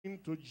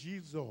to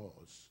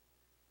Jesus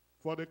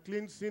for the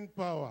cleansing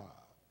power?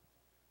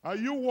 Are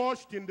you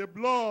washed in the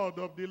blood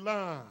of the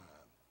Lamb?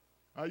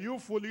 Are you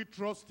fully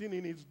trusting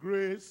in his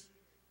grace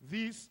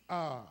this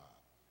hour?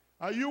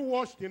 Are you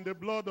washed in the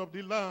blood of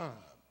the Lamb?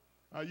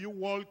 Are you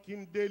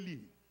walking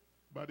daily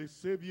by the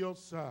Savior's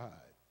side?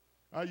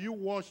 Are you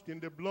washed in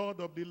the blood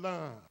of the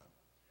Lamb?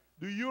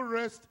 Do you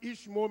rest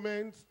each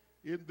moment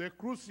in the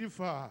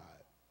crucified?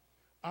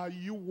 Are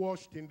you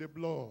washed in the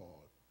blood?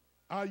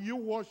 Are you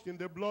washed in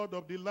the blood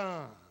of the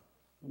Lamb?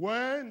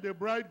 When the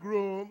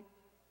bridegroom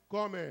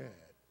cometh,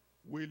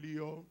 will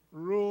your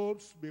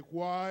robes be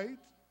white,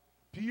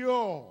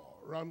 pure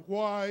and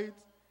white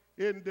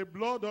in the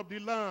blood of the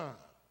Lamb?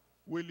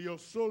 Will your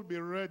soul be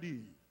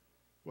ready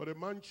for the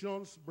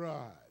mansion's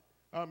bride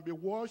and be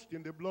washed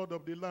in the blood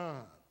of the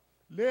Lamb?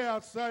 Lay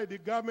aside the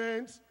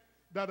garments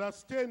that are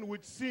stained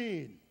with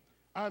sin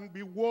and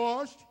be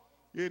washed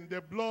in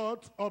the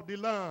blood of the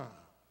Lamb.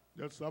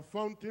 There's a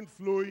fountain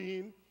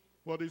flowing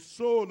for the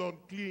soul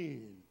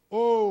unclean.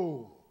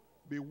 Oh,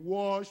 be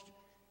washed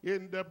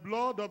in the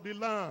blood of the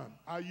Lamb.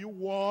 Are you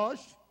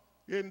washed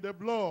in the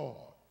blood?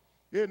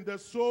 In the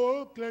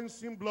soul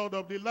cleansing blood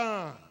of the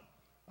Lamb.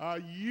 Are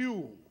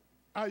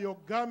your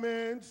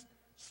garments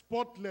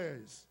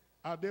spotless?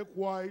 Are they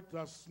white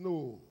as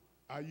snow?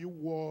 Are you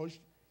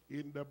washed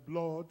in the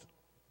blood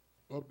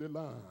of the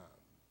Lamb?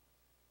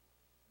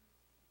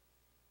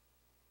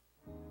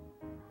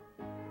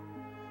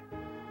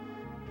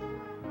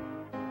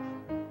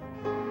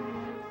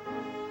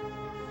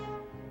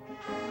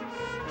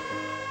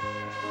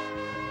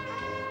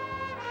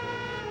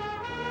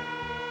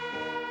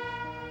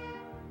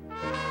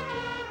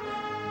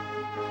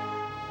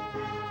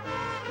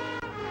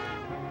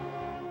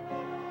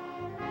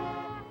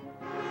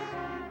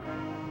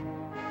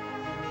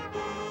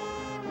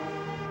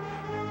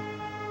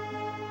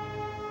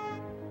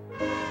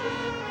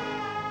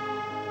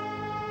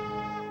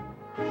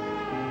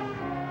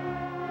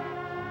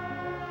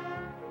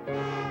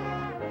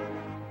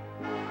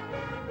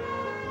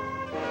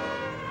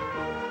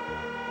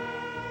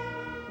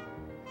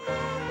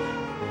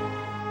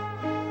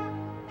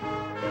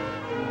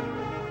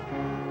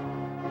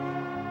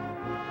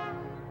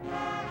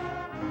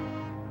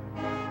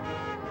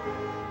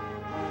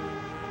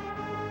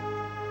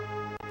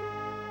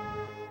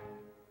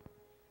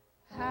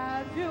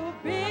 Have you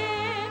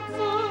been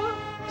to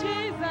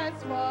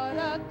Jesus for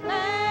the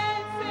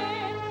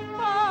cleansing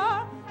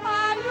power?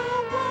 Are you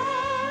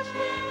washed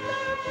in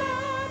the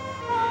blood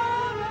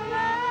of the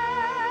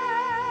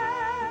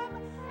Lamb?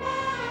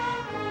 Are you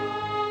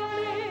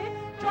fully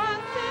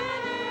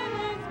trusting in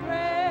his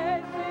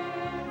grace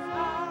this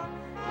hour?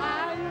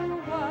 Are you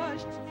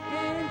washed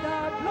in the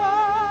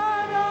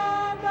blood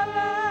of the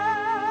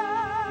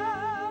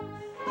Lamb?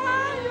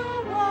 Are you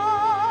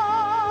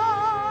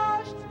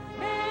washed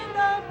in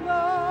the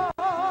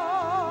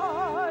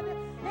blood,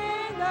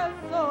 in the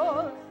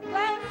soul,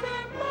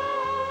 cleansing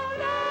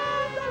blood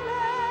of the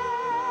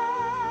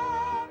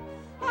Lamb?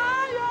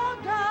 Are your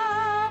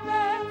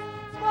garments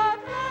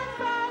spotless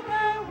and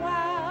they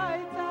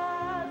white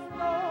as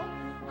snow?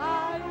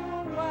 Are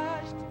you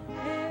washed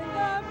in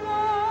the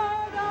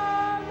blood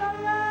of the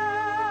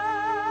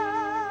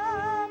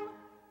Lamb?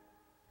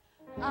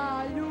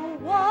 Are you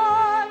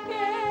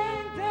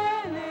walking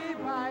daily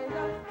by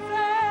the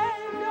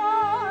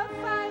Savior's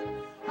side?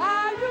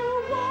 Are you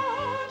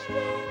washed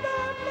in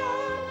the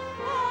blood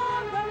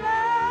of the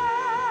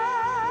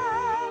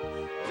Lamb?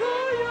 Do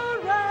you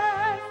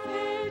rest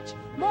each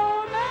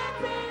moment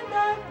in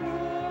the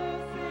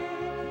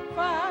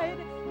crucified?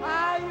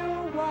 Are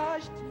you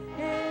washed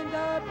in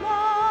the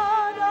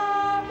blood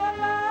of the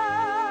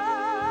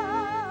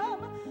Lamb?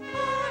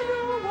 Are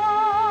you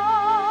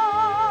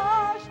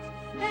washed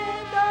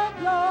in the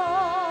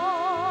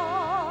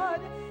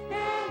blood,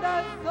 in the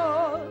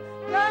soul,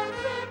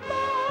 cleansing